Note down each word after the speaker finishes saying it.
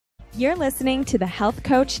You're listening to the Health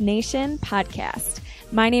Coach Nation podcast.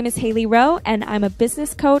 My name is Hailey Rowe, and I'm a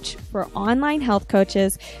business coach for online health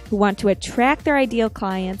coaches who want to attract their ideal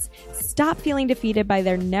clients, stop feeling defeated by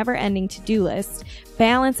their never-ending to-do list,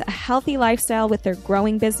 balance a healthy lifestyle with their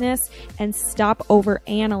growing business, and stop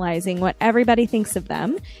over-analyzing what everybody thinks of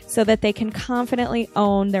them so that they can confidently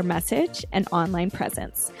own their message and online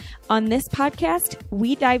presence. On this podcast,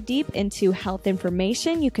 we dive deep into health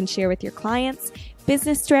information you can share with your clients,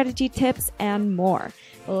 business strategy tips, and more.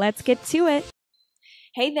 Let's get to it.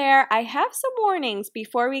 Hey there, I have some warnings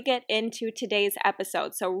before we get into today's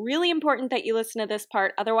episode. So really important that you listen to this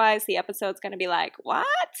part. Otherwise, the episode's going to be like, what?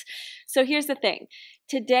 So here's the thing.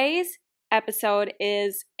 Today's episode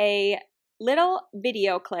is a little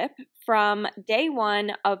video clip from day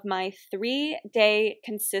one of my 3-day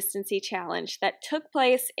consistency challenge that took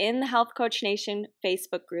place in the Health Coach Nation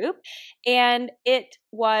Facebook group. And it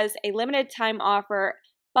was a limited time offer,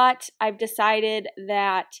 but I've decided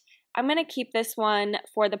that I'm going to keep this one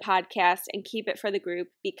for the podcast and keep it for the group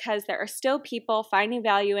because there are still people finding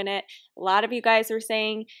value in it. A lot of you guys are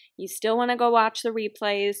saying you still want to go watch the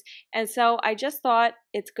replays. And so I just thought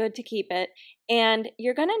it's good to keep it. And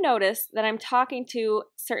you're going to notice that I'm talking to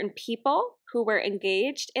certain people who were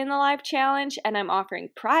engaged in the live challenge, and I'm offering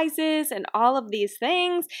prizes and all of these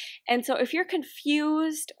things. And so if you're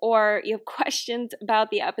confused or you have questions about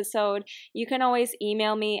the episode, you can always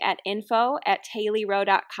email me at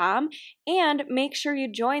info@haileyrowe.com, and make sure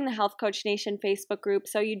you join the Health Coach Nation Facebook group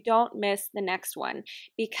so you don't miss the next one,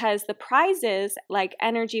 because the prizes like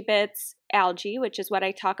Energy Bits, algae, which is what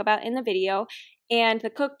I talk about in the video, and the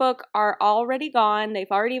cookbook are already gone.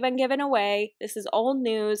 They've already been given away. This is old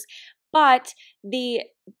news. But the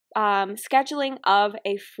scheduling of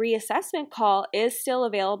a free assessment call is still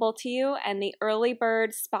available to you, and the early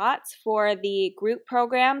bird spots for the group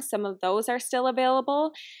program, some of those are still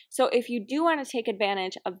available. So if you do want to take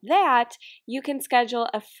advantage of that, you can schedule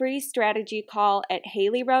a free strategy call at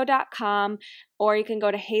haileyrowe.com, or you can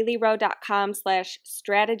go to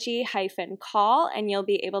haileyrowe.com/strategy-call, and you'll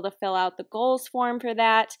be able to fill out the goals form for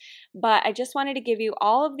that. But I just wanted to give you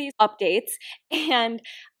all of these updates, and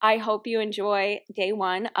I hope you enjoy day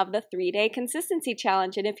one of the 3-day consistency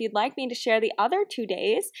challenge. And if you'd like me to share the other 2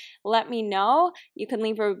 days, let me know. You can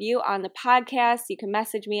leave a review on the podcast. You can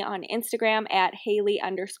message me on Instagram at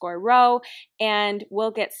Hailey_Rowe, and we'll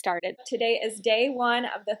get started. Today is day one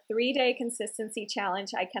of the 3-day consistency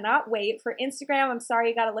challenge. I cannot wait. For Instagram, I'm sorry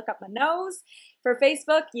you got to look up my nose. For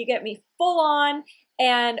Facebook, you get me full on.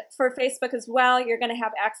 And for Facebook as well, you're going to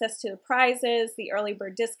have access to the prizes, the early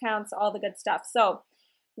bird discounts, all the good stuff. So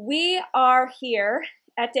we are here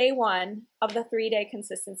at day one of the 3-day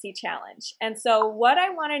consistency challenge. And so what I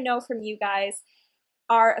want to know from you guys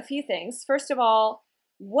are a few things. First of all,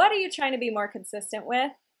 what are you trying to be more consistent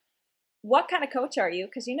with? What kind of coach are you?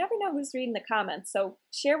 Because you never know who's reading the comments. So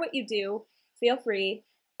share what you do. Feel free.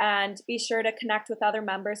 And be sure to connect with other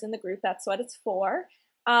members in the group. That's what it's for.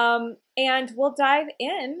 And we'll dive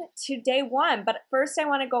in to day one. But first, I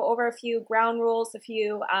want to go over a few ground rules, a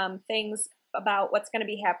few things about what's going to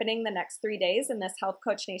be happening the next 3 days in this Health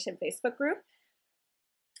Coach Nation Facebook group.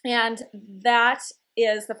 And that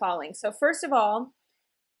is the following. So first of all,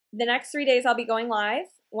 the next 3 days I'll be going live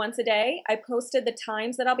once a day. I posted the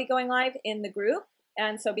times that I'll be going live in the group.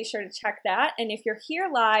 And so be sure to check that. And if you're here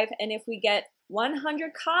live and if we get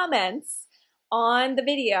 100 comments on the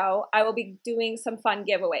video, I will be doing some fun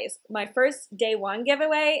giveaways. My first day one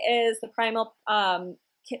giveaway is the Primal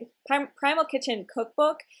Kitchen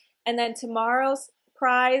Cookbook. And then tomorrow's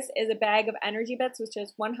prize is a bag of Energy Bits, which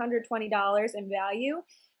is $120 in value.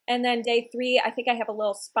 And then day 3, I think I have a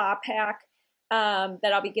little spa pack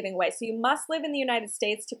that I'll be giving away. So you must live in the United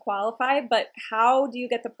States to qualify, but how do you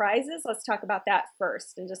get the prizes? Let's talk about that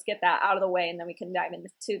first and just get that out of the way, and then we can dive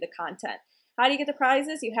into the content. How do you get the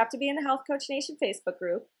prizes? You have to be in the Health Coach Nation Facebook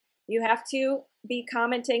group. You have to be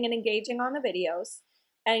commenting and engaging on the videos,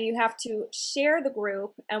 and you have to share the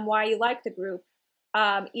group and why you like the group,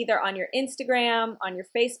 either on your Instagram, on your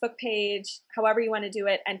Facebook page, however you want to do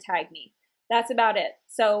it, and tag me. That's about it.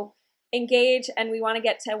 So engage, and we want to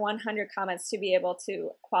get to 100 comments to be able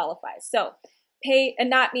to qualify. So pay, and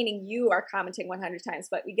not meaning you are commenting 100 times,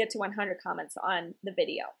 but we get to 100 comments on the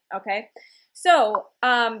video, okay? So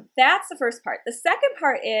that's the first part. The second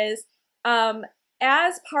part is,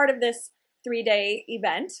 as part of this 3-day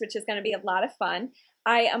event, which is going to be a lot of fun,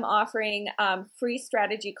 I am offering free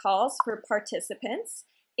strategy calls for participants,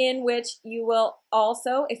 in which you will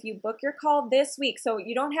also, if you book your call this week, so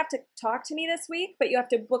you don't have to talk to me this week, but you have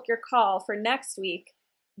to book your call for next week,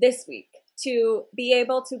 this week, to be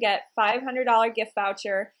able to get $500 gift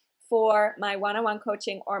voucher, for my one-on-one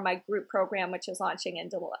coaching or my group program, which is launching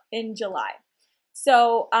in July.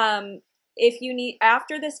 So if you need,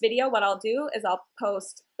 after this video, what I'll do is I'll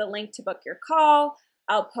post the link to book your call.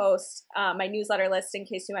 I'll post my newsletter list in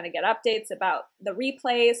case you want to get updates about the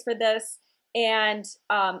replays for this and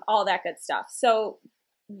all that good stuff. So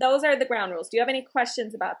those are the ground rules. Do you have any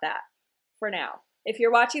questions about that for now? If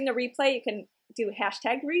you're watching the replay, you can do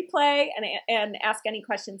 #replay and ask any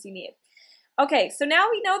questions you need. Okay, so now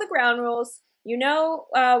we know the ground rules. You know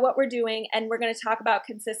what we're doing, and we're going to talk about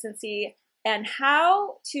consistency and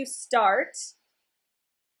how to start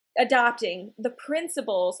adopting the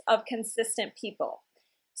principles of consistent people.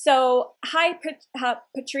 So, hi,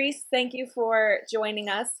 Patrice. Thank you for joining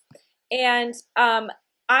us. And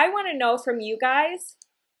I want to know from you guys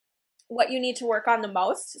what you need to work on the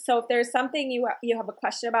most. So if there's something you have a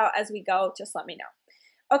question about as we go, just let me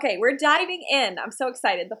know. Okay, we're diving in. I'm so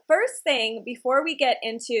excited. The first thing before we get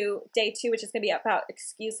into day 2, which is going to be about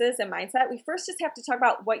excuses and mindset, we first just have to talk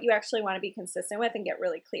about what you actually want to be consistent with and get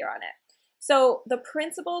really clear on it. So the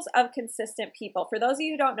principles of consistent people. For those of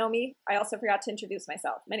you who don't know me, I also forgot to introduce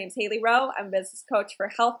myself. My name is Hailey Rowe. I'm a business coach for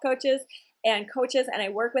health coaches, and I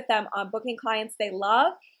work with them on booking clients they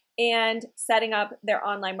love and setting up their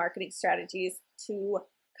online marketing strategies to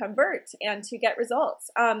convert and to get results.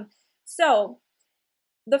 So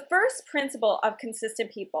the first principle of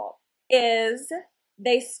consistent people is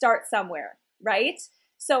they start somewhere, right?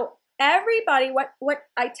 So everybody, what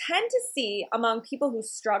I tend to see among people who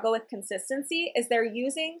struggle with consistency is they're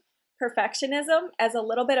using perfectionism as a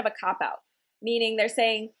little bit of a cop-out, meaning they're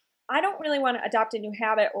saying, I don't really want to adopt a new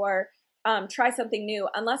habit or try something new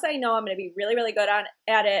unless I know I'm going to be really, really good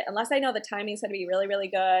at it, unless I know the timing's going to be really, really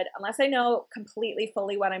good, unless I know completely,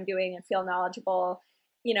 fully what I'm doing and feel knowledgeable,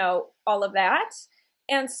 you know, all of that.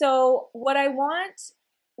 And so what I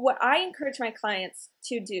encourage my clients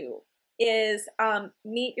to do is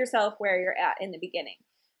meet yourself where you're at in the beginning.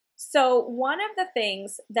 So one of the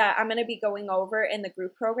things that I'm going to be going over in the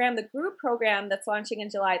group program that's launching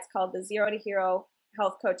in July, it's called the Zero to Hero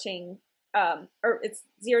Health Coaching, or it's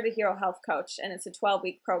Zero to Hero Health Coach, and it's a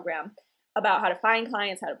 12-week program about how to find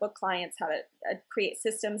clients, how to book clients, how to create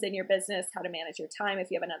systems in your business, how to manage your time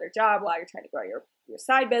if you have another job while you're trying to grow your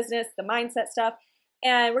side business, the mindset stuff.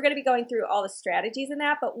 And we're going to be going through all the strategies in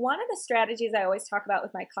that. But one of the strategies I always talk about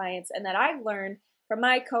with my clients and that I've learned from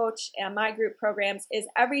my coach and my group programs is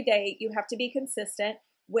every day you have to be consistent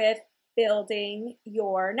with building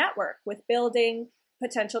your network, with building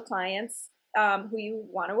potential clients who you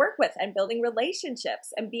want to work with, and building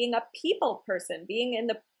relationships and being a people person, being in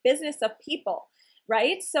the business of people,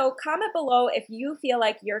 right? So comment below if you feel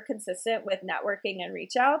like you're consistent with networking and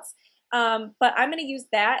reach outs. But I'm going to use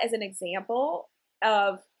that as an example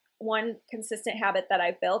of one consistent habit that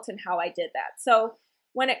I've built and how I did that. So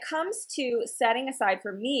when it comes to setting aside,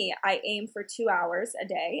 for me, I aim for 2 hours a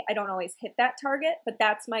day. I don't always hit that target, but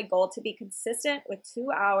that's my goal, to be consistent with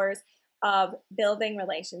 2 hours of building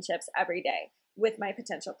relationships every day with my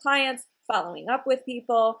potential clients, following up with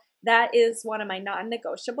people. That is one of my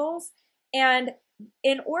non-negotiables. And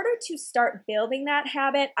in order to start building that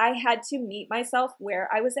habit, I had to meet myself where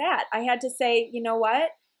I was at. I had to say, you know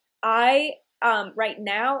what? Right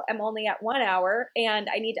now I'm only at 1 hour, and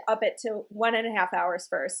I need to up it to 1.5 hours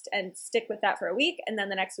first and stick with that for a week. And then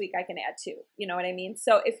the next week I can add 2. You know what I mean?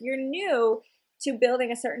 So if you're new to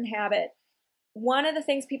building a certain habit, one of the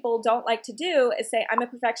things people don't like to do is say, I'm a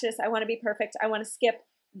perfectionist. I want to be perfect. I want to skip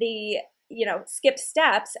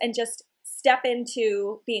steps and just step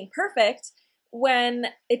into being perfect, when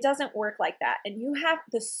it doesn't work like that. And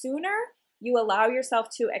the sooner you allow yourself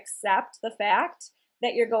to accept the fact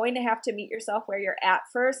that you're going to have to meet yourself where you're at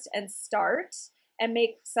first and start and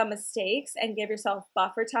make some mistakes and give yourself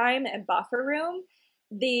buffer time and buffer room,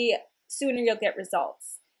 the sooner you'll get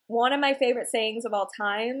results. One of my favorite sayings of all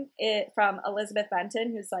time from Elizabeth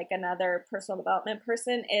Benton, who's like another personal development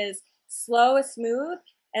person, is slow is smooth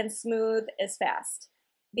and smooth is fast.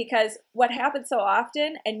 Because what happens so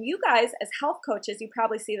often, and you guys as health coaches, you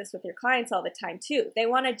probably see this with your clients all the time too. They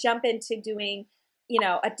want to jump into doing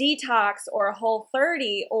a detox or a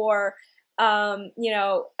Whole30 or, a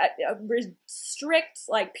strict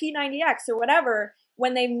like P90X or whatever,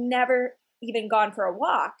 when they've never even gone for a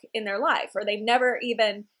walk in their life, or they've never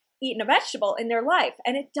even eaten a vegetable in their life.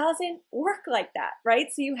 And it doesn't work like that, right?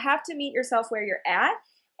 So you have to meet yourself where you're at.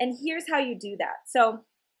 And here's how you do that. So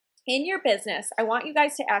in your business, I want you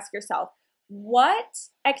guys to ask yourself, what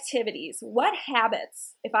activities, what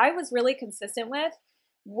habits, if I was really consistent with,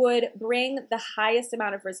 would bring the highest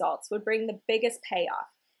amount of results, would bring the biggest payoff.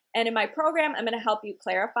 And in my program, I'm going to help you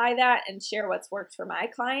clarify that and share what's worked for my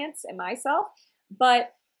clients and myself.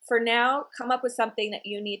 But for now, come up with something that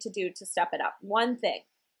you need to do to step it up. One thing.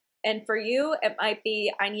 And for you, it might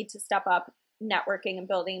be, I need to step up networking and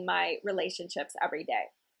building my relationships every day.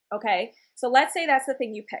 Okay. So let's say that's the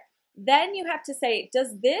thing you pick. Then you have to say,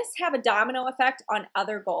 does this have a domino effect on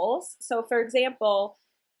other goals? So for example,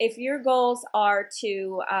 if your goals are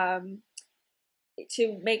to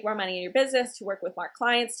make more money in your business, to work with more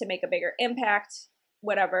clients, to make a bigger impact,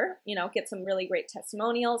 whatever, get some really great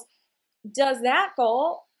testimonials, does that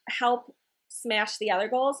goal help smash the other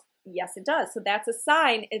goals? Yes, it does. So that's a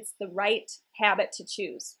sign it's the right habit to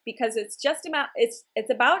choose, because it's just about, it's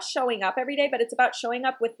about showing up every day, but it's about showing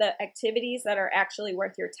up with the activities that are actually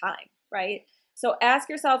worth your time, right? So ask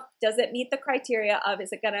yourself, does it meet the criteria of,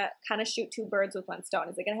 is it going to kind of shoot two birds with one stone?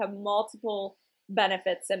 Is it going to have multiple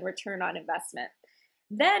benefits and return on investment?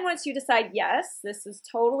 Then once you decide, yes, this is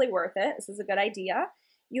totally worth it, this is a good idea,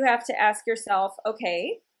 you have to ask yourself,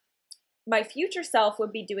 okay, my future self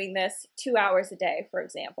would be doing this 2 hours a day, for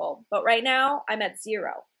example, but right now I'm at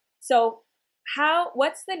 0. So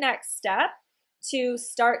what's the next step to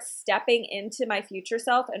start stepping into my future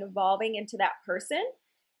self and evolving into that person?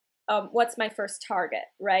 What's my first target,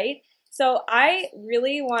 right? So I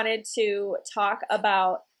really wanted to talk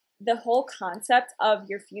about the whole concept of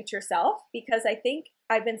your future self, because I think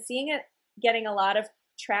I've been seeing it getting a lot of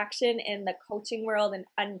traction in the coaching world,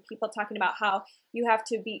 and people talking about how you have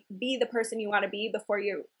to be the person you want to be before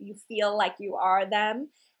you feel like you are them,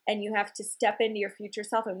 and you have to step into your future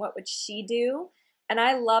self and what would she do. And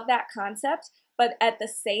I love that concept, but at the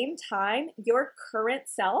same time, your current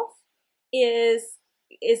self is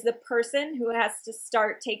the person who has to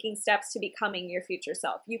start taking steps to becoming your future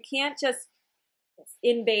self. You can't just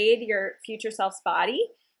invade your future self's body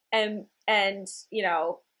and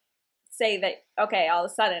say that, okay, all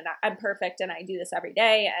of a sudden I'm perfect and I do this every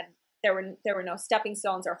day, and there were no stepping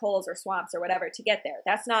stones or holes or swamps or whatever to get there.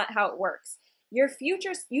 That's not how it works. You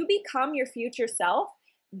become your future self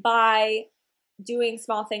by doing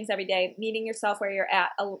small things every day, meeting yourself where you're at,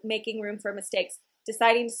 making room for mistakes,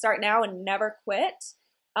 deciding to start now and never quit,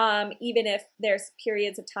 even if there's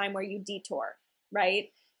periods of time where you detour, right?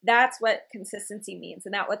 That's what consistency means.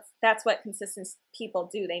 And that's what consistent people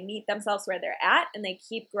do. They meet themselves where they're at and they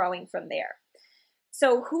keep growing from there.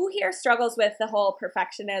 So who here struggles with the whole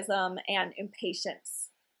perfectionism and impatience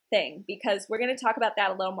thing? Because we're going to talk about that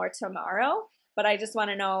a little more tomorrow, but I just want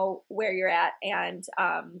to know where you're at and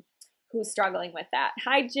who's struggling with that.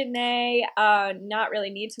 Hi, Janae. Not really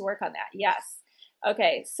need to work on that. Yes.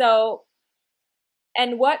 Okay. So,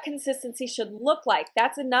 and what consistency should look like.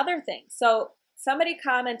 That's another thing. So somebody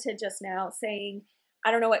commented just now saying, I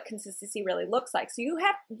don't know what consistency really looks like. So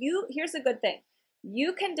here's a good thing.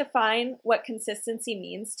 You can define what consistency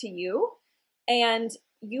means to you, and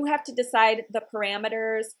you have to decide the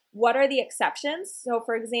parameters. What are the exceptions? So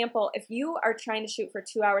for example, if you are trying to shoot for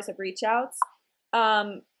 2 hours of reach outs,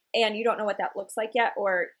 and you don't know what that looks like yet,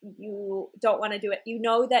 or you don't want to do it, you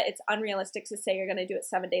know that it's unrealistic to say you're going to do it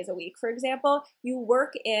 7 days a week, for example, you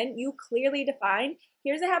clearly define,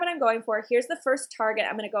 here's the habit I'm going for, here's the first target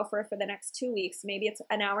I'm going to go for the next 2 weeks, maybe it's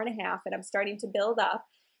an hour and a half, and I'm starting to build up,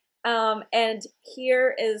 and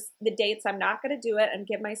here is the dates I'm not going to do it and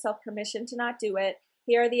give myself permission to not do it.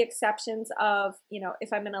 Here are the exceptions of,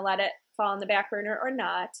 if I'm going to let it fall on the back burner or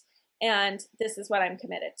not, and this is what I'm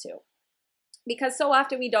committed to. Because so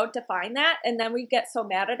often we don't define that, and then we get so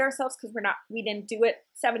mad at ourselves because we didn't do it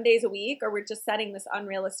 7 days a week, or we're just setting this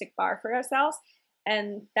unrealistic bar for ourselves,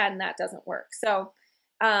 and then that doesn't work. So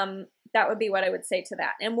that would be what I would say to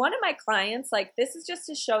that. And one of my clients, this is just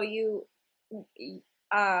to show you,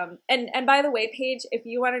 and by the way, Paige, if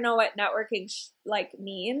you want to know what networking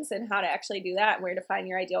means and how to actually do that and where to find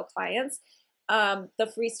your ideal clients,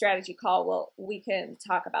 the free strategy call, we can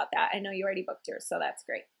talk about that. I know you already booked yours, so that's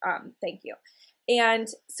great. Thank you. And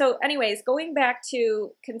so anyways, going back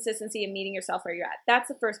to consistency and meeting yourself where you're at, that's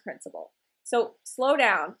the first principle. So slow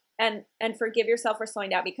down and forgive yourself for slowing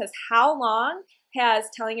down, because how long has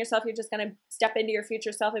telling yourself you're just going to step into your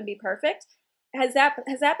future self and be perfect, has that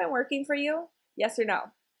been working for you? Yes or no?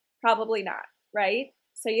 Probably not, right?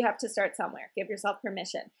 So you have to start somewhere. Give yourself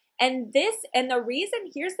permission. And here's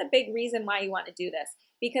the big reason why you want to do this,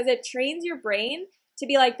 because it trains your brain to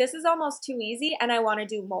be like, this is almost too easy and I want to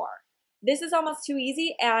do more. This is almost too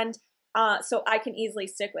easy, and so I can easily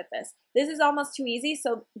stick with this. This is almost too easy,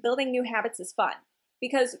 so building new habits is fun.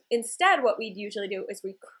 Because instead what we usually do is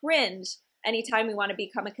we cringe anytime we want to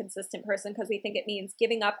become a consistent person, because we think it means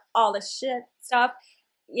giving up all the shit stuff,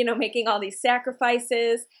 making all these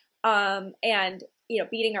sacrifices, and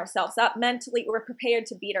beating ourselves up mentally. We're prepared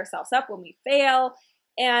to beat ourselves up when we fail.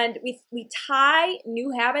 And we tie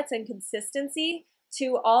new habits and consistency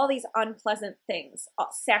to all these unpleasant things,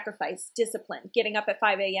 sacrifice, discipline, getting up at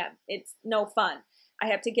 5 a.m. It's no fun. I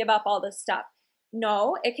have to give up all this stuff.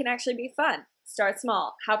 No, it can actually be fun. Start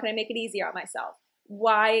small. How can I make it easier on myself?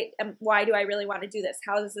 Why do I really want to do this?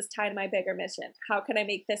 How does this tie to my bigger mission? How can I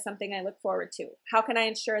make this something I look forward to? How can I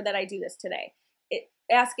ensure that I do this today?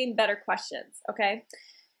 Asking better questions, okay?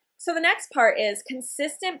 So the next part is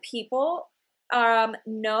consistent people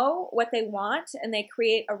know what they want and they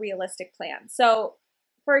create a realistic plan. So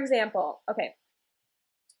for example, okay,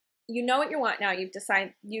 you know what you want now. You've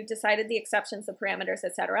decided the exceptions, the parameters,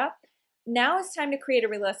 etc. Now it's time to create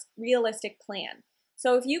a realistic plan.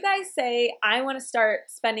 So if you guys say, I want to start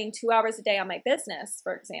spending 2 hours a day on my business,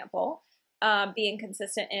 for example, being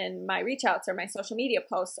consistent in my reach outs or my social media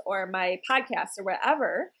posts or my podcast or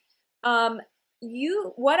whatever,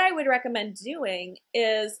 what I would recommend doing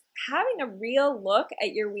is having a real look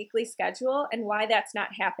at your weekly schedule and why that's not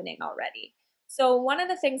happening already. So one of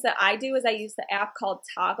the things that I do is I use the app called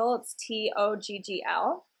Toggl. It's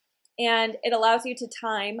Toggl. And it allows you to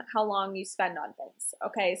time how long you spend on things.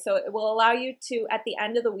 Okay, so it will allow you to, at the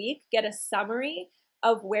end of the week, get a summary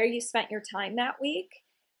of where you spent your time that week.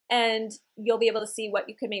 And you'll be able to see what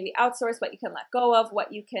you can maybe outsource, what you can let go of,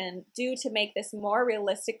 what you can do to make this more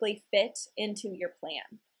realistically fit into your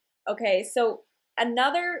plan. Okay, so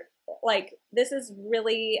another, this is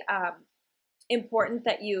really important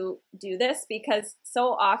that you do this, because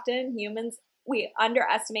so often humans, we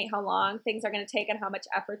underestimate how long things are going to take and how much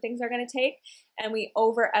effort things are going to take, and we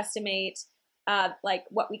overestimate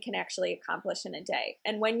what we can actually accomplish in a day.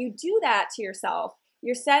 And when you do that to yourself,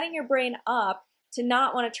 you're setting your brain up to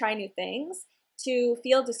not want to try new things, to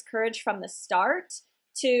feel discouraged from the start,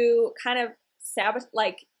 to kind of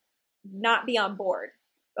not be on board.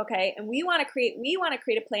 Okay, and we want to create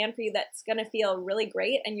a plan for you that's going to feel really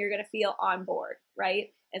great, and you're going to feel on board,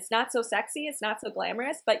 right? It's not so sexy, it's not so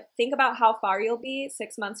glamorous, but think about how far you'll be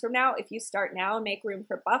 6 months from now if you start now and make room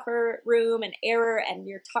for buffer room and error, and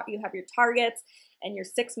you have your targets and your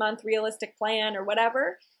 6-month realistic plan or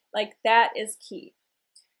whatever. That is key.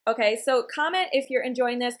 Okay, so comment if you're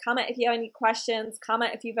enjoying this. Comment if you have any questions.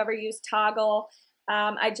 Comment if you've ever used Toggl.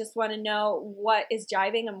 I just want to know what is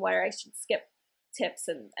jiving and where I should skip tips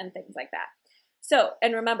and things like that. So,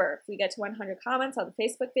 and remember, if we get to 100 comments on the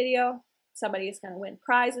Facebook video, somebody is going to win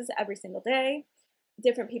prizes every single day.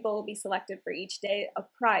 Different people will be selected for each day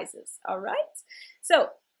of prizes. All right. So,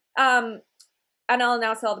 and I'll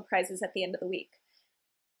announce all the prizes at the end of the week.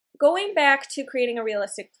 Going back to creating a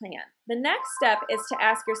realistic plan, the next step is to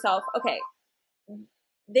ask yourself, okay,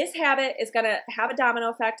 this habit is going to have a domino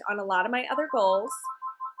effect on a lot of my other goals.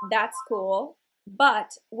 That's cool.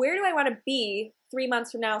 But where do I want to be 3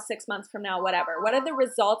 months from now, 6 months from now, whatever? What are the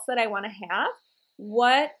results that I want to have?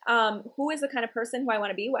 Who is the kind of person who I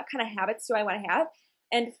want to be? What kind of habits do I want to have?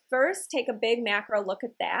 And first take a big macro look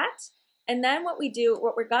at that. And then what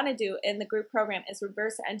we're going to do in the group program is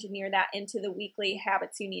reverse engineer that into the weekly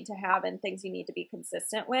habits you need to have and things you need to be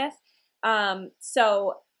consistent with.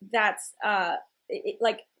 So that's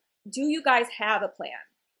do you guys have a plan?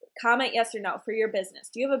 Comment yes or no for your business.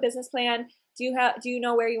 Do you have a business plan? Do you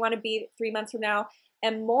know where you want to be 3 months from now?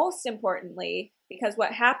 And most importantly, because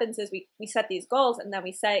what happens is we set these goals and then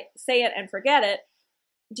we say it and forget it.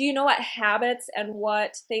 Do you know what habits and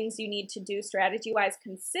what things you need to do strategy-wise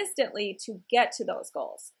consistently to get to those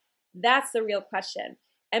goals? That's the real question.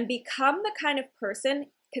 And become the kind of person,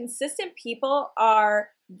 consistent people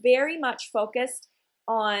are very much focused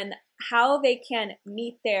on how they can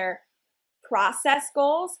meet their process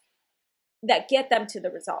goals that get them to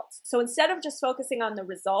the results. So instead of just focusing on the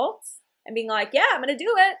results and being like, yeah, I'm going to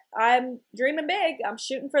do it, I'm dreaming big, I'm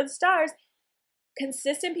shooting for the stars,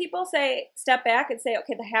 consistent people step back and say,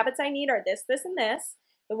 okay, the habits I need are this, this, and this.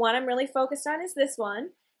 The one I'm really focused on is this one.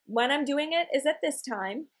 When I'm doing it is at this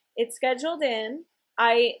time. It's scheduled in.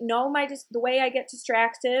 I know the way I get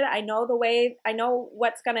distracted. I know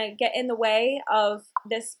what's going to get in the way of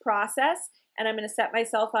this process, and I'm going to set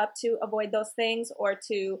myself up to avoid those things or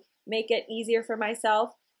to make it easier for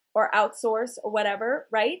myself or outsource or whatever,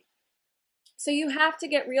 right? So you have to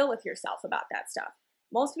get real with yourself about that stuff.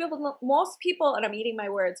 Most people, and I'm eating my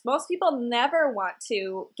words, most people never want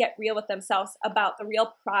to get real with themselves about the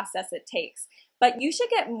real process it takes. But you should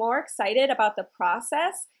get more excited about the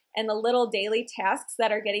process and the little daily tasks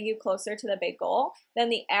that are getting you closer to the big goal than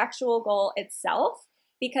the actual goal itself,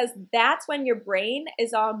 because that's when your brain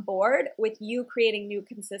is on board with you creating new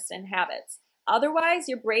consistent habits. Otherwise,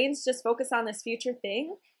 your brain's just focused on this future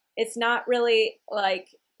thing. It's not really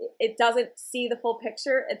it doesn't see the full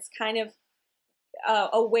picture. It's kind of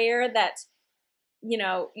aware that, you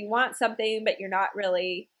want something, but you're not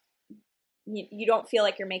really you don't feel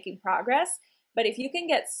like you're making progress. But if you can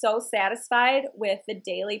get so satisfied with the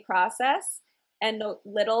daily process and the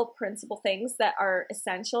little principal things that are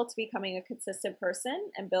essential to becoming a consistent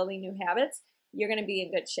person and building new habits, you're going to be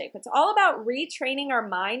in good shape. It's all about retraining our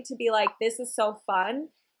mind to be like, this is so fun,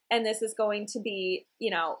 and this is going to be,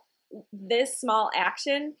 this small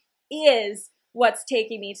action is what's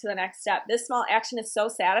taking me to the next step. This small action is so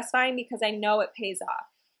satisfying because I know it pays off.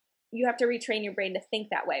 You have to retrain your brain to think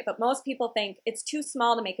that way. But most people think it's too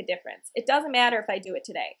small to make a difference. It doesn't matter if I do it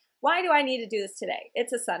today. Why do I need to do this today?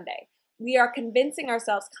 It's a Sunday. We are convincing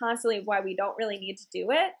ourselves constantly of why we don't really need to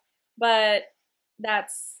do it, but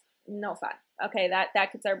that's no fun. Okay, that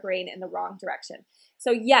gets our brain in the wrong direction.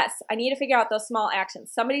 So yes, I need to figure out those small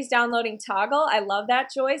actions. Somebody's downloading Toggle. I love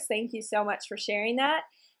that, Joyce. Thank you so much for sharing that.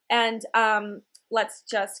 And let's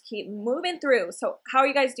just keep moving through. So how are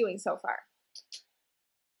you guys doing so far?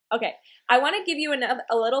 Okay, I want to give you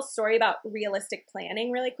a little story about realistic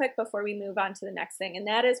planning really quick before we move on to the next thing. And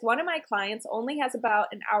that is, one of my clients only has about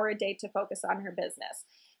an hour a day to focus on her business.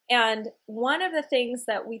 And one of the things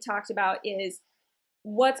that we talked about is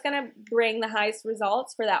what's going to bring the highest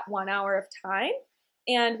results for that 1 hour of time.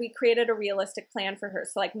 And we created a realistic plan for her.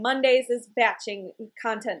 So like Mondays is batching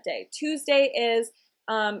content day. Tuesday is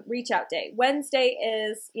reach out day. Wednesday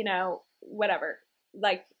is, whatever,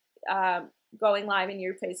 like going live in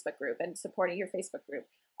your Facebook group and supporting your Facebook group,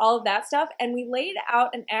 all of that stuff. And we laid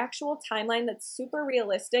out an actual timeline that's super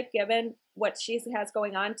realistic given what she has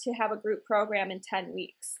going on to have a group program in 10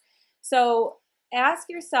 weeks. So ask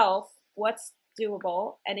yourself what's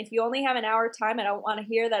doable. And if you only have an hour time, I don't want to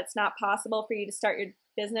hear that it's not possible for you to start your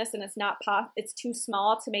business and it's too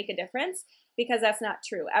small to make a difference, because that's not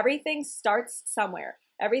true. Everything starts somewhere.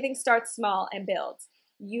 Everything starts small and builds.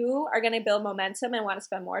 You are going to build momentum and want to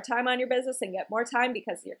spend more time on your business and get more time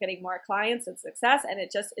because you're getting more clients and success. And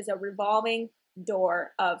it just is a revolving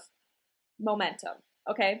door of momentum.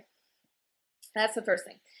 Okay. That's the first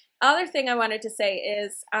thing. Other thing I wanted to say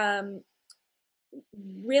is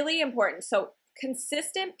really important. So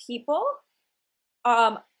consistent people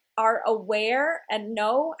are aware and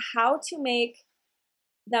know how to make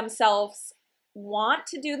themselves want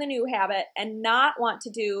to do the new habit and not want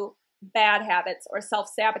to do bad habits or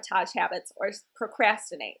self-sabotage habits or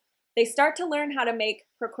procrastinate. They start to learn how to make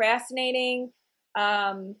procrastinating,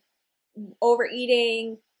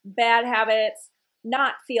 overeating, bad habits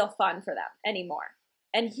not feel fun for them anymore.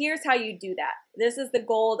 And here's how you do that. This is the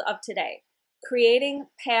gold of today. Creating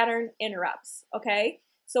pattern interrupts, okay?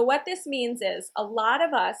 So what this means is a lot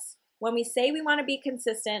of us, when we say we want to be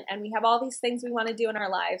consistent and we have all these things we want to do in our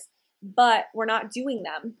lives, but we're not doing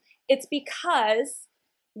them, it's because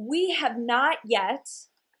we have not yet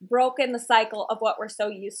broken the cycle of what we're so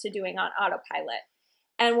used to doing on autopilot.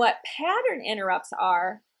 And what pattern interrupts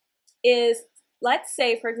are is, let's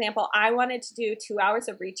say, for example, I wanted to do 2 hours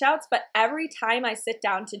of reach outs, but every time I sit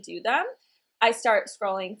down to do them, I start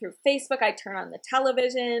scrolling through Facebook, I turn on the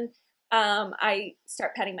television, I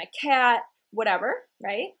start petting my cat, whatever,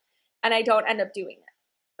 right? And I don't end up doing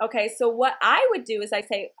it. Okay, so what I would do is I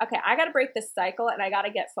say, okay, I got to break this cycle and I got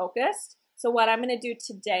to get focused. So what I'm going to do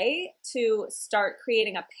today to start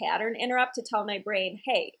creating a pattern interrupt to tell my brain,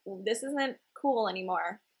 hey, this isn't cool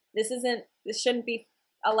anymore. This shouldn't be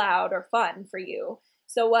allowed or fun for you.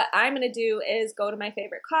 So what I'm going to do is go to my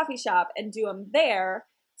favorite coffee shop and do them there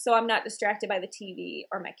so I'm not distracted by the TV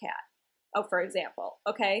or my cat, for example,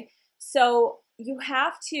 okay? So you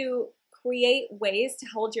have to create ways to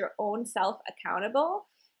hold your own self accountable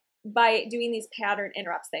by doing these pattern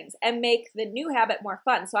interrupts things and make the new habit more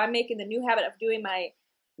fun. So I'm making the new habit of doing my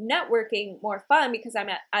networking more fun because I'm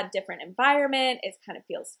at a different environment. It kind of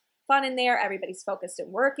feels fun in there. Everybody's focused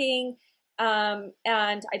and working. And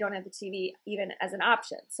I don't have the TV even as an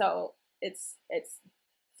option. So it's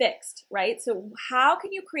fixed, right? So how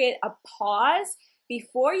can you create a pause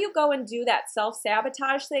before you go and do that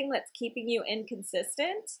self-sabotage thing that's keeping you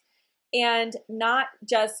inconsistent and not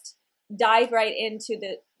just dive right into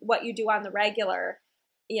what you do on the regular,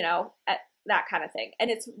 that kind of thing. And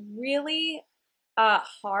it's really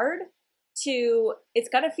hard it's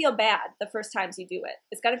going to feel bad the first times you do it.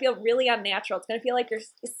 It's going to feel really unnatural. It's going to feel like you're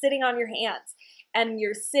sitting on your hands and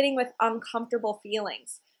you're sitting with uncomfortable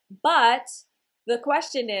feelings. But the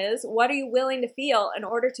question is, what are you willing to feel in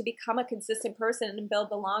order to become a consistent person and build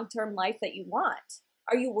the long-term life that you want?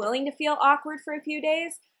 Are you willing to feel awkward for a few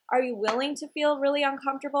days? Are you willing to feel really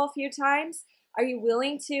uncomfortable a few times? Are you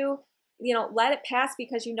willing to, let it pass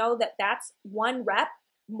because you know that that's one rep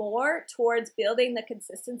more towards building the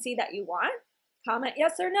consistency that you want? Comment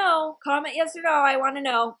yes or no. Comment yes or no. I want to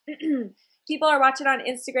know. People are watching on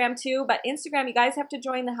Instagram too, but Instagram, you guys have to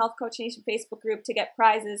join the Health Coach Nation Facebook group to get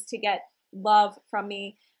prizes, to get love from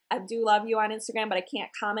me. I do love you on Instagram, but I can't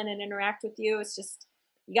comment and interact with you. It's just,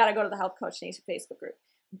 you got to go to the Health Coach Nation Facebook group.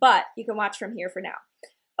 But you can watch from here for now.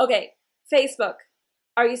 Okay, Facebook.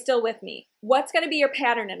 Are you still with me? What's going to be your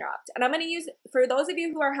pattern interrupt? And I'm going to use, for those of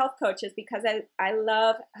you who are health coaches, because I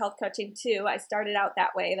love health coaching too. I started out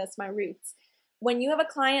that way. That's my roots. When you have a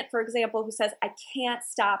client, for example, who says, I can't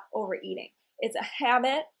stop overeating. It's a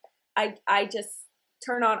habit. I just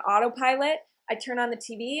turn on autopilot. I turn on the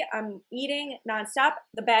TV. I'm eating nonstop.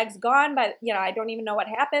 The bag's gone, but I don't even know what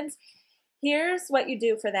happens. Here's what you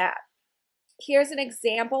do for that. Here's an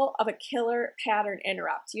example of a killer pattern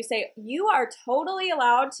interrupt. You say, you are totally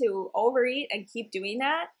allowed to overeat and keep doing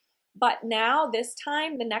that. But now this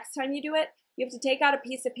time, the next time you do it, you have to take out a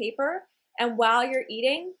piece of paper, and while you're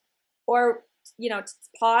eating, or,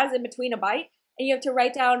 pause in between a bite, and you have to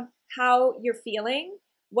write down how you're feeling,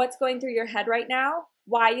 what's going through your head right now,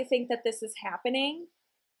 why you think that this is happening,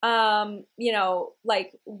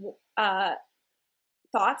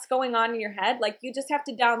 thoughts going on in your head. Like, you just have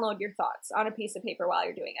to download your thoughts on a piece of paper while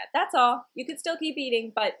you're doing it. That's all. You can still keep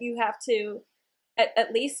eating, but you have to,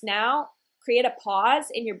 at least now, create a pause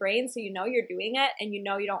in your brain so you know you're doing it and you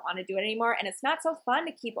know you don't want to do it anymore. And it's not so fun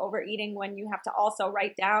to keep overeating when you have to also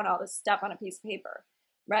write down all this stuff on a piece of paper,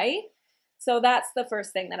 right? So that's the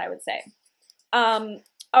first thing that I would say.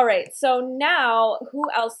 All right, so now who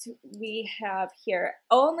else we have here?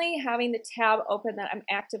 Only having the tab open that I'm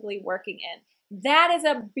actively working in. That is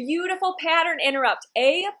a beautiful pattern interrupt.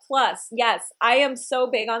 A+. Yes, I am so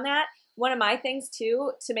big on that. One of my things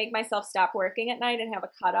too, to make myself stop working at night and have a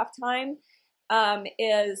cutoff time,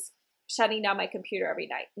 is shutting down my computer every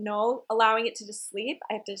night. No allowing it to just sleep.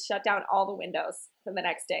 I have to shut down all the windows for the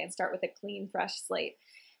next day and start with a clean, fresh slate.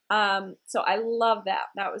 So I love that.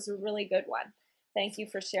 That was a really good one. Thank you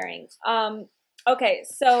for sharing. Okay,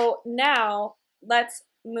 so now let's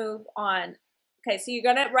move on. Okay, so you're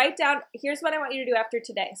going to write down, here's what I want you to do after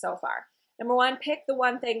today so far. Number one, pick the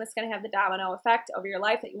one thing that's going to have the domino effect over your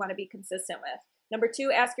life that you want to be consistent with. Number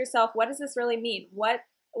two, ask yourself, what does this really mean? What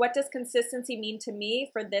does consistency mean to me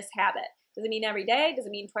for this habit? Does it mean every day? Does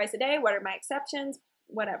it mean twice a day? What are my exceptions?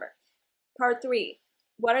 Whatever. Part three,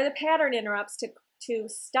 what are the pattern interrupts to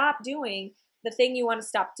stop doing the thing you want to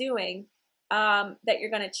stop doing, that you're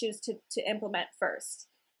going to choose to implement first?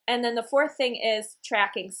 And then the fourth thing is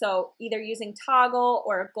tracking. So either using Toggle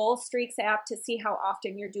or a Goal Streaks app to see how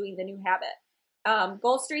often you're doing the new habit.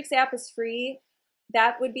 Goal Streaks app is free.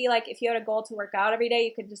 That would be like if you had a goal to work out every day,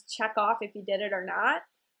 you could just check off if you did it or not.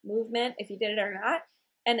 Movement, if you did it or not.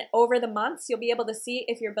 And over the months, you'll be able to see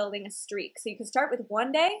if you're building a streak. So you can start with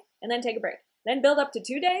one day and then take a break. Then build up to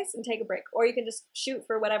 2 days and take a break. Or you can just shoot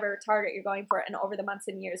for whatever target you're going for and over the months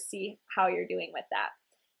and years, see how you're doing with that.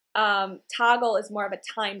 Toggle is more of a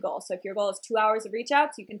time goal. So if your goal is 2 hours of reach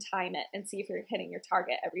outs, you can time it and see if you're hitting your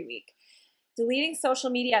target every week. Deleting social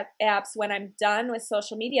media apps when I'm done with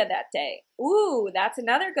social media that day. Ooh, that's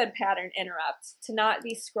another good pattern interrupt, to not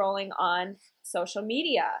be scrolling on social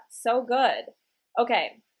media. So good.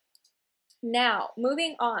 Okay, now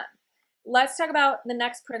moving on. Let's talk about the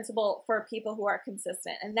next principle for people who are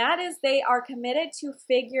consistent, and that is they are committed to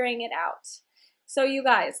figuring it out. So you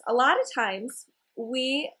guys, a lot of times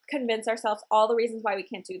we convince ourselves all the reasons why we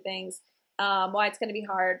can't do things, why it's going to be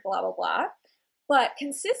hard, blah, blah, blah. But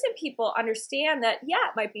consistent people understand that, yeah,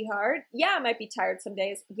 it might be hard. Yeah, I might be tired some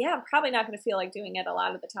days. Yeah, I'm probably not going to feel like doing it a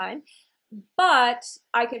lot of the time. But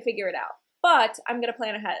I can figure it out. But I'm going to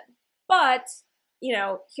plan ahead. But,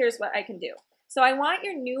 here's what I can do. So I want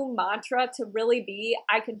your new mantra to really be,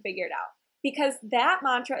 I can figure it out. Because that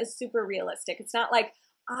mantra is super realistic. It's not like,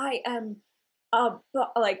 I am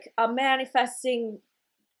a manifesting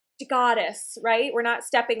goddess, right? We're not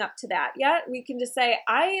stepping up to that yet. We can just say,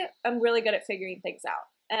 I am really good at figuring things out.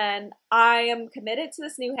 And I am committed to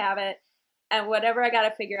this new habit. And whatever I got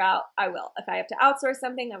to figure out, I will. If I have to outsource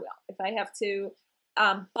something, I will. If I have to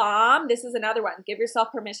bomb, this is another one. Give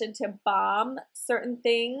yourself permission to bomb certain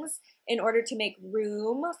things in order to make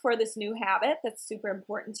room for this new habit that's super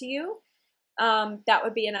important to you. That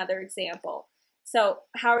would be another example. So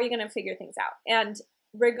how are you going to figure things out? And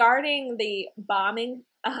regarding the bombing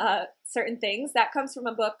certain things, that comes from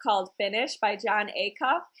a book called Finish by John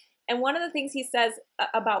Acuff. And one of the things he says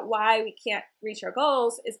about why we can't reach our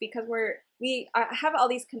goals is because we have all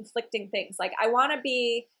these conflicting things. Like, I want to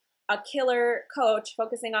be a killer coach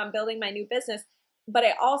focusing on building my new business, but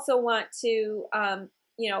I also want to,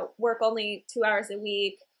 work only 2 hours a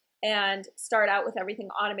week and start out with everything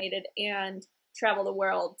automated and travel the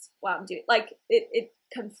world while I'm doing, like it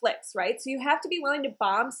conflicts, right? So you have to be willing to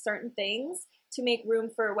bomb certain things to make room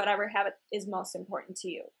for whatever habit is most important to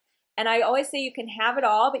you. And I always say you can have it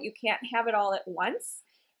all, but you can't have it all at once.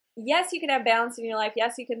 Yes, you can have balance in your life.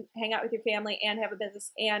 Yes, you can hang out with your family and have a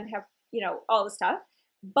business and have, all the stuff.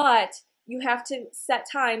 But you have to set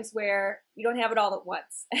times where you don't have it all at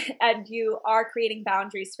once and you are creating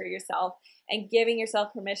boundaries for yourself and giving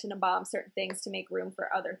yourself permission to bomb certain things to make room for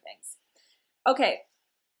other things. Okay,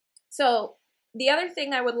 so the other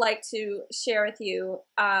thing I would like to share with you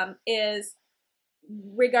is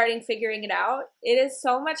regarding figuring it out. It is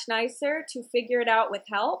so much nicer to figure it out with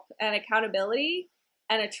help and accountability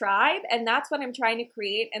and a tribe. And that's what I'm trying to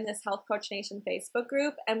create in this Health Coach Nation Facebook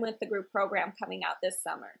group and with the group program coming out this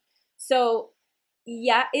summer. So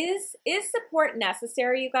yeah, is support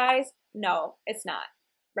necessary, you guys? No, it's not,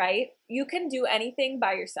 right? You can do anything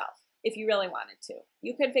by yourself if you really wanted to.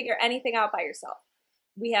 You can figure anything out by yourself.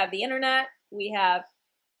 We have the internet, we have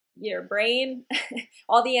your brain,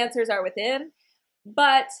 all the answers are within.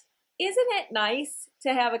 But isn't it nice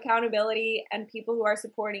to have accountability and people who are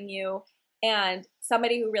supporting you and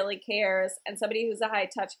somebody who really cares and somebody who's a high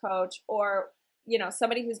touch coach or,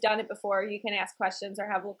 somebody who's done it before, you can ask questions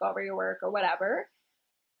or have a look over your work or whatever?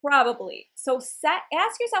 Probably. So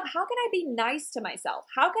ask yourself, how can I be nice to myself?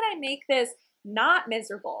 How can I make this not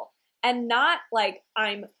miserable and not like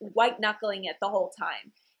I'm white knuckling it the whole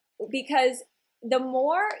time? Because the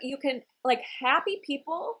more you can, like, happy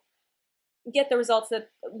people get the results that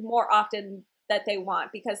more often that they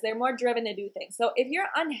want because they're more driven to do things. So if you're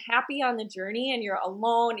unhappy on the journey and you're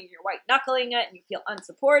alone and you're white knuckling it and you feel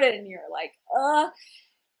unsupported and you're like,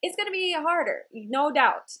 it's going to be harder, no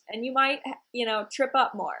doubt. And you might, trip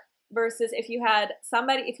up more versus if you had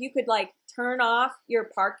somebody, if you could like turn off your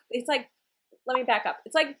park. It's like, let me back up.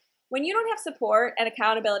 It's like when you don't have support and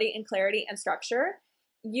accountability and clarity and structure,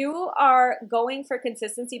 you are going for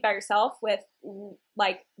consistency by yourself with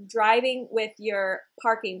like driving with your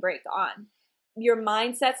parking brake on. Your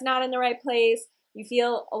mindset's not in the right place. You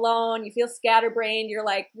feel alone. You feel scatterbrained. You're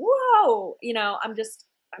like, whoa, I'm just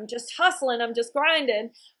hustling. I'm just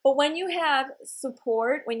grinding. But when you have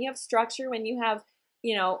support, when you have structure, when you have,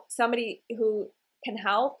 somebody who can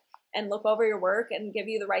help and look over your work and give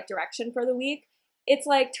you the right direction for the week, it's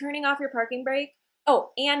like turning off your parking brake.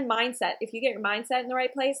 Oh, and mindset. If you get your mindset in the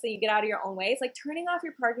right place, then you get out of your own way. It's like turning off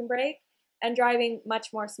your parking brake and driving much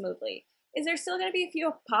more smoothly. Is there still going to be a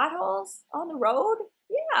few potholes on the road?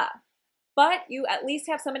 Yeah. But you at least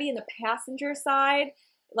have somebody in the passenger side,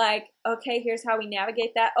 like, okay, here's how we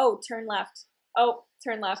navigate that. Oh, turn left. Oh,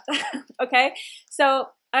 turn left. Okay. So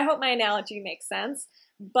I hope my analogy makes sense.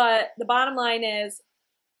 But the bottom line is,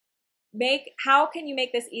 how can you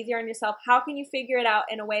make this easier on yourself? How can you figure it out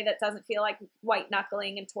in a way that doesn't feel like white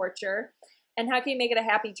knuckling and torture? And how can you make it a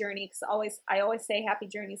happy journey? Because I always say happy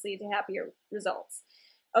journeys lead to happier results.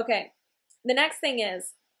 Okay. The next thing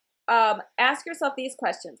is, ask yourself these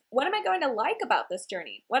questions. What am I going to like about this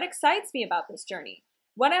journey? What excites me about this journey?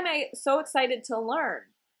 What am I so excited to learn?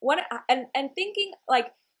 And thinking, like,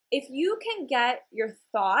 if you can get your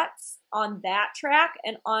thoughts on that track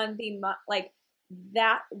and on the, like,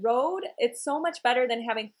 that road, it's so much better than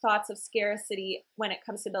having thoughts of scarcity when it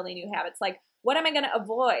comes to building new habits. Like, what am I going to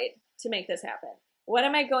avoid to make this happen? What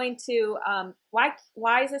am I going to,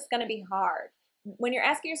 why is this going to be hard? When you're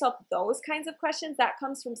asking yourself those kinds of questions, that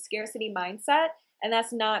comes from scarcity mindset. And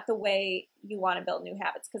that's not the way you want to build new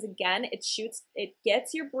habits. Because again, it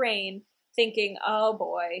gets your brain thinking, oh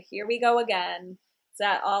boy, here we go again. It's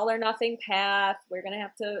that all or nothing path. We're going to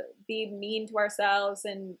have to be mean to ourselves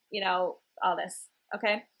and, all this.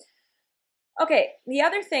 Okay. Okay. The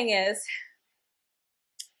other thing is,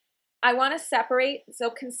 I want to separate. So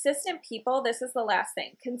consistent people, this is the last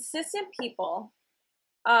thing. Consistent people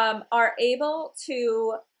are able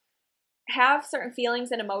to have certain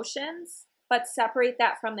feelings and emotions, but separate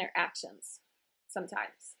that from their actions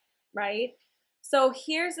sometimes, right? So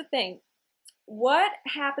here's the thing. What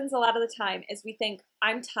happens a lot of the time is we think,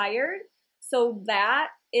 I'm tired, so that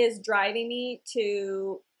is driving me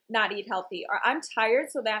to not eat healthy. Or I'm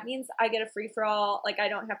tired, so that means I get a free-for-all, like I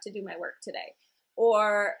don't have to do my work today.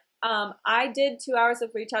 Or I did 2 hours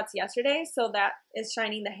of reach outs yesterday, so that is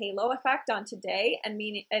shining the halo effect on today and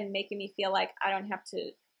making me feel like I don't have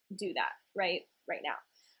to do that right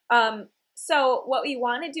now. So what we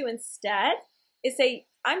want to do instead is say,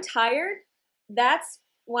 I'm tired. That's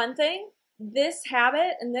one thing. This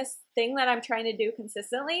habit and this thing that I'm trying to do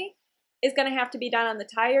consistently is going to have to be done on the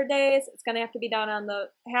tired days. It's going to have to be done on the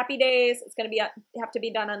happy days. It's going to have to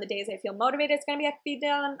be done on the days I feel motivated. It's going to have to be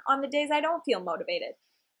done on the days I don't feel motivated.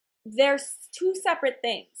 There's two separate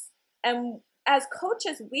things. And as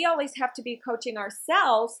coaches, we always have to be coaching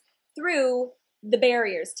ourselves through the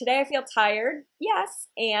barriers. Today I feel tired, yes,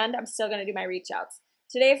 and I'm still going to do my reach outs.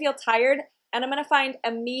 Today I feel tired, and I'm going to find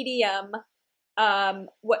a medium,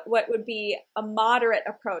 what would be a moderate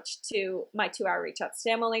approach to my 2-hour reach outs.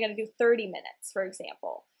 Today I'm only going to do 30 minutes, for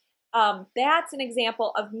example. That's an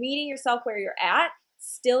example of meeting yourself where you're at,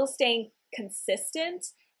 still staying consistent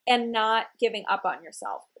and not giving up on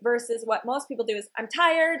yourself, versus what most people do is, I'm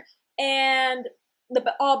tired and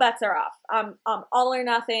all bets are off. All or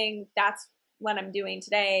nothing. That's what I'm doing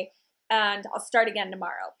today, and I'll start again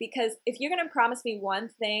tomorrow. Because if you're going to promise me one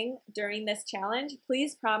thing during this challenge,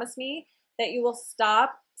 please promise me that you will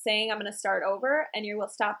stop saying I'm going to start over, and you will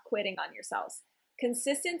stop quitting on yourselves.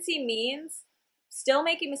 Consistency means still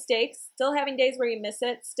making mistakes, still having days where you miss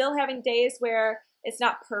it, still having days where it's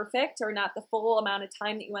not perfect or not the full amount of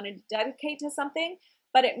time that you wanted to dedicate to something,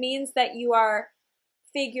 but it means that you are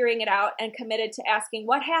figuring it out and committed to asking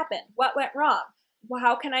what happened, what went wrong, well,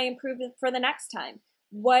 how can I improve it for the next time,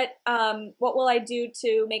 what will I do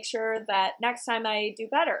to make sure that next time I do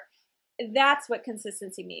better. That's what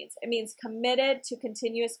consistency means. It means committed to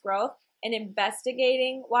continuous growth and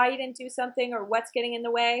investigating why you didn't do something or what's getting in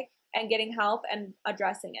the way, and getting help and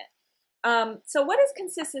addressing it. So what does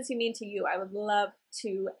consistency mean to you? I would love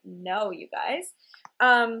to know, you guys.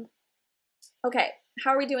 Okay,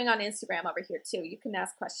 how are we doing on Instagram over here too? You can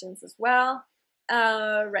ask questions as well.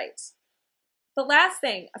 Right. The last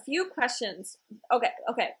thing, a few questions.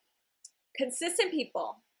 Okay. Consistent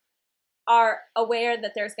people are aware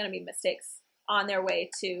that there's going to be mistakes on their way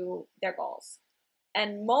to their goals.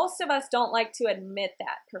 And most of us don't like to admit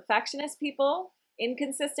that. Perfectionist people,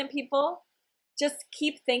 inconsistent people, just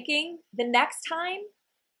keep thinking the next time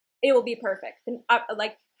it will be perfect.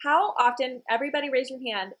 Like, how often, everybody raise your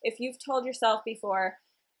hand if you've told yourself before,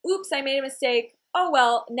 oops, I made a mistake. Oh,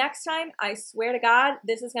 well, next time, I swear to God,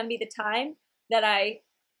 this is going to be the time that I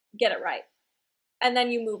get it right. And then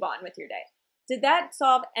you move on with your day. Did that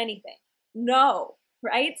solve anything? No,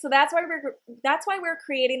 right? So that's why we're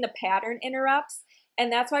creating the pattern interrupts.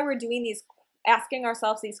 And that's why we're doing these, asking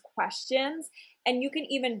ourselves these questions. And you can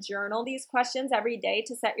even journal these questions every day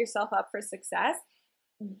to set yourself up for success.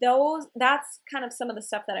 That's kind of some of the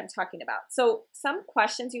stuff that I'm talking about. So some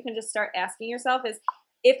questions you can just start asking yourself is,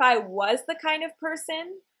 if I was the kind of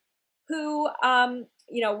person who,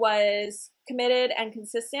 was committed and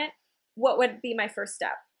consistent, what would be my first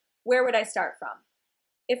step? Where would I start from?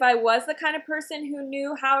 If I was the kind of person who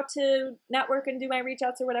knew how to network and do my reach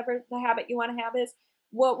outs or whatever the habit you want to have is,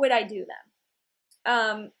 what would I do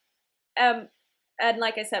then? And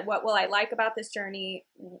like I said, what will I like about this journey?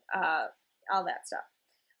 All that stuff.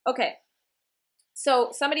 Okay.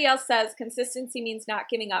 So somebody else says consistency means not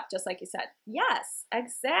giving up, just like you said. Yes,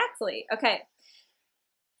 exactly. Okay.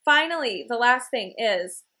 Finally, the last thing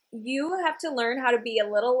is, you have to learn how to be a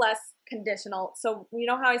little less conditional. So you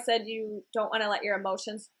know how I said you don't want to let your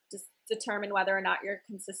emotions just determine whether or not you're a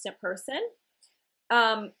consistent person?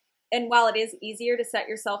 And while it is easier to set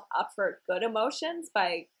yourself up for good emotions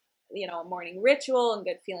by, a morning ritual and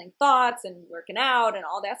good feeling thoughts and working out and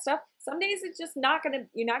all that stuff, some days it's just you're not going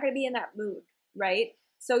to be in that mood, right?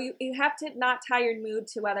 So you have to not tie your mood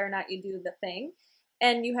to whether or not you do the thing.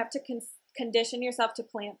 And you have to condition yourself to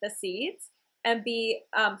plant the seeds and be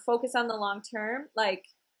focused on the long term, like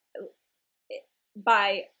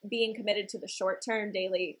by being committed to the short term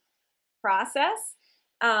daily process,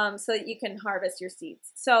 so that you can harvest your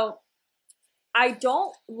seeds. So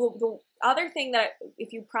the other thing that,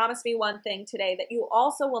 if you promise me one thing today, that you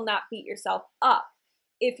also will not beat yourself up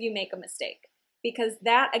if you make a mistake, because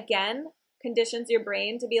that again conditions your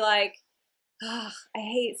brain to be like, I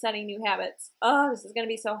hate setting new habits. Oh, this is going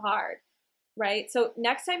to be so hard, right? So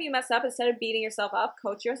next time you mess up, instead of beating yourself up,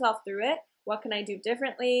 coach yourself through it. What can I do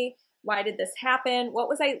differently? Why did this happen? What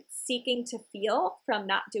was I seeking to feel from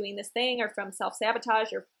not doing this thing, or from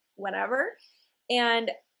self-sabotage or whatever?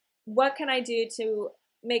 And what can I do to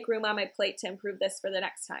make room on my plate to improve this for the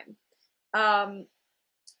next time?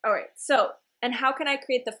 All right. So, and how can I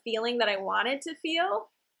create the feeling that I wanted to feel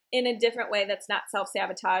in a different way that's not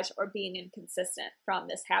self-sabotage or being inconsistent from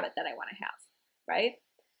this habit that I want to have, right?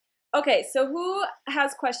 Okay, so who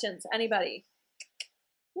has questions? Anybody?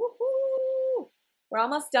 Woohoo! We're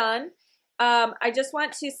almost done. I just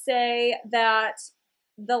want to say that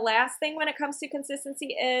the last thing when it comes to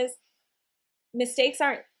consistency is mistakes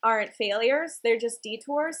aren't failures. They're just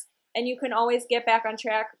detours, and you can always get back on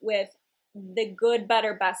track with the good,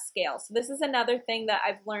 better, best scale. So this is another thing that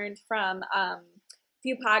I've learned from a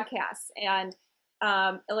few podcasts and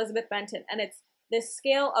Elizabeth Benton, and it's this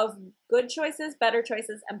scale of good choices, better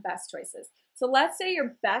choices, and best choices. So let's say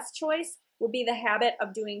your best choice would be the habit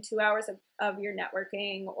of doing 2 hours of your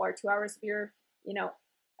networking or 2 hours of your,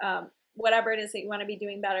 whatever it is that you want to be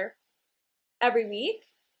doing better every week.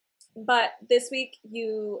 But this week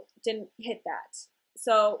you didn't hit that.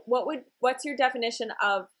 So what's your definition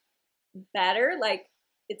of better? Like,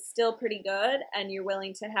 it's still pretty good and you're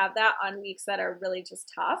willing to have that on weeks that are really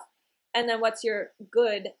just tough. And then what's your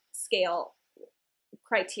good scale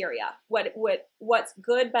criteria? What's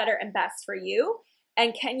good, better, and best for you?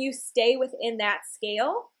 And can you stay within that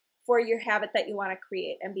scale for your habit that you want to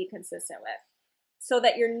create and be consistent with? So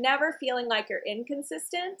that you're never feeling like you're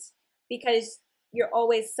inconsistent because you're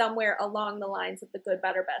always somewhere along the lines of the good,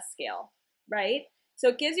 better, best scale, right? So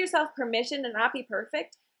it gives yourself permission to not be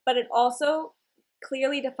perfect, but it also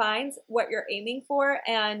clearly defines what you're aiming for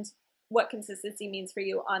and what consistency means for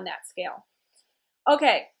you on that scale.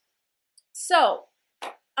 Okay, so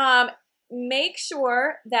make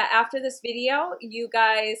sure that after this video, you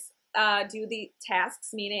guys do the tasks,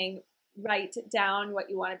 meaning write down what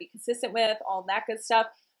you want to be consistent with, all that good stuff.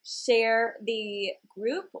 Share the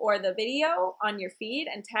group or the video on your feed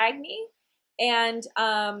and tag me, and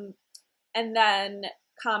then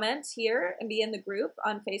comment here and be in the group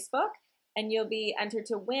on Facebook, and you'll be entered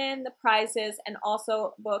to win the prizes and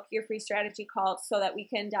also book your free strategy call so that we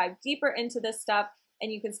can dive deeper into this stuff,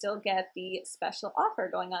 and you can still get the special offer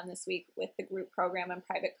going on this week with the group program and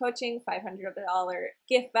private coaching, $500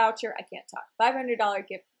 gift voucher. I can't talk. $500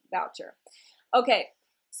 gift voucher. Okay,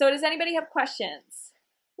 so does anybody have questions?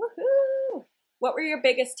 Woohoo! What were your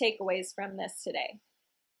biggest takeaways from this today?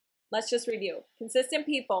 Let's just review. Consistent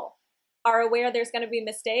people are aware there's going to be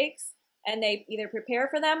mistakes, and they either prepare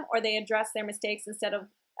for them or they address their mistakes instead of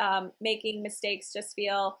making mistakes just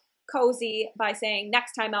feel cozy by saying,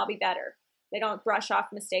 next time I'll be better. They don't brush off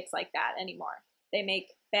mistakes like that anymore. They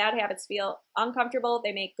make bad habits feel uncomfortable.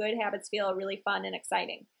 They make good habits feel really fun and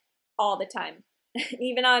exciting all the time,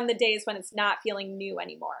 even on the days when it's not feeling new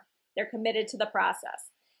anymore. They're committed to the process.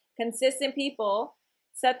 Consistent people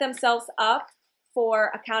set themselves up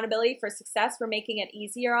for accountability, for success, for making it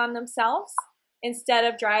easier on themselves instead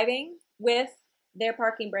of driving with their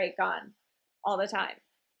parking brake on all the time.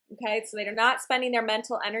 Okay, so they're not spending their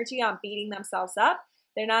mental energy on beating themselves up.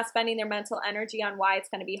 They're not spending their mental energy on why it's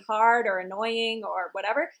going to be hard or annoying or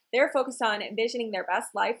whatever. They're focused on envisioning their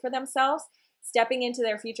best life for themselves, stepping into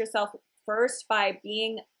their future self first by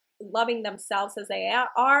loving themselves as they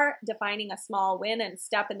are, defining a small win and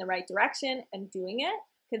step in the right direction and doing it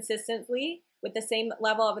consistently with the same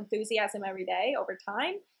level of enthusiasm every day over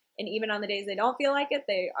time. And even on the days they don't feel like it,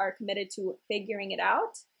 they are committed to figuring it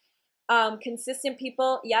out. Consistent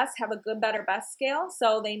people, yes, have a good, better, best scale.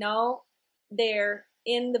 So they know they're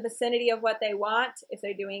in the vicinity of what they want. If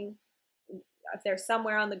they're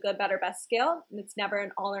somewhere on the good, better, best scale, it's never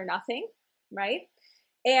an all or nothing, right?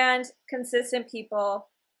 And consistent people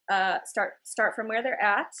start from where they're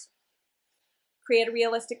at, create a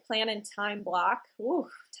realistic plan and time block. Ooh,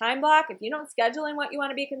 time block. If you don't schedule in what you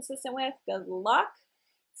want to be consistent with, good luck.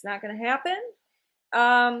 It's not going to happen.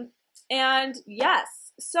 And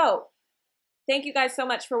yes, so thank you guys so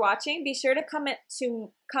much for watching. Be sure to come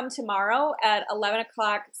tomorrow at 11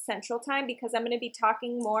 o'clock Central Time, because I'm going to be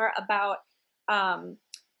talking more about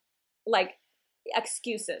like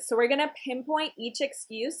excuses. So we're going to pinpoint each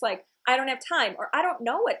excuse, like I don't have time, or I don't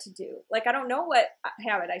know what to do. Like I don't know what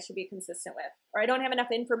habit I should be consistent with, or I don't have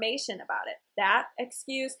enough information about it. That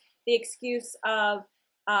excuse, the excuse of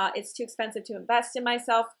it's too expensive to invest in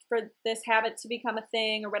myself for this habit to become a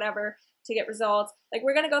thing or whatever, to get results. Like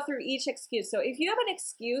we're going to go through each excuse. So if you have an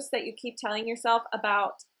excuse that you keep telling yourself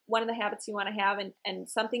about one of the habits you want to have and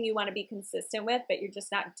something you want to be consistent with, but you're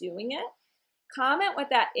just not doing it, comment what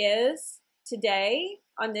that is today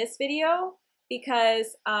on this video,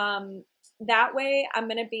 because that way I'm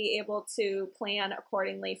going to be able to plan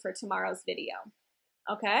accordingly for tomorrow's video.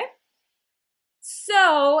 Okay?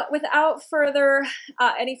 So without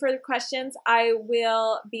any further questions, I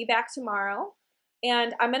will be back tomorrow.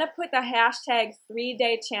 And I'm going to put the hashtag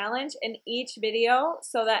 3-day challenge in each video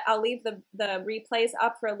so that I'll leave the replays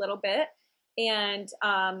up for a little bit, and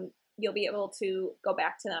you'll be able to go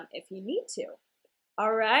back to them if you need to.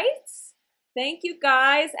 All right. Thank you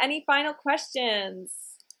guys. Any final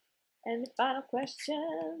questions? Any final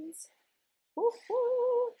questions?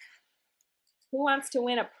 Woo-hoo. Who wants to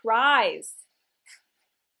win a prize?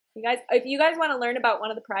 You guys, if you guys want to learn about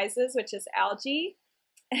one of the prizes, which is algae,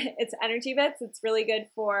 it's Energy Bits. It's really good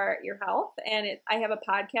for your health. And I have a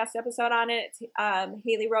podcast episode on it. It's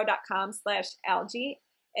haileyrowe.com/algae,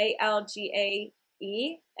 ALGAE,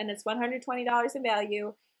 and it's $120 in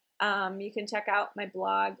value. You can check out my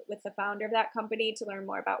blog with the founder of that company to learn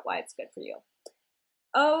more about why it's good for you.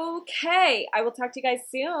 Okay, I will talk to you guys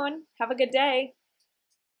soon. Have a good day.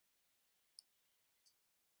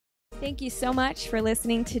 Thank you so much for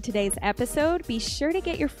listening to today's episode. Be sure to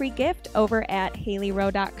get your free gift over at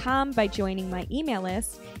HaileyRowe.com by joining my email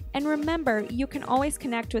list. And remember, you can always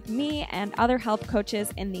connect with me and other health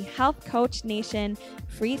coaches in the Health Coach Nation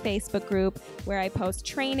free Facebook group, where I post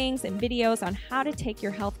trainings and videos on how to take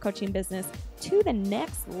your health coaching business to the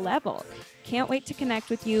next level. Can't wait to connect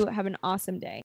with you. Have an awesome day.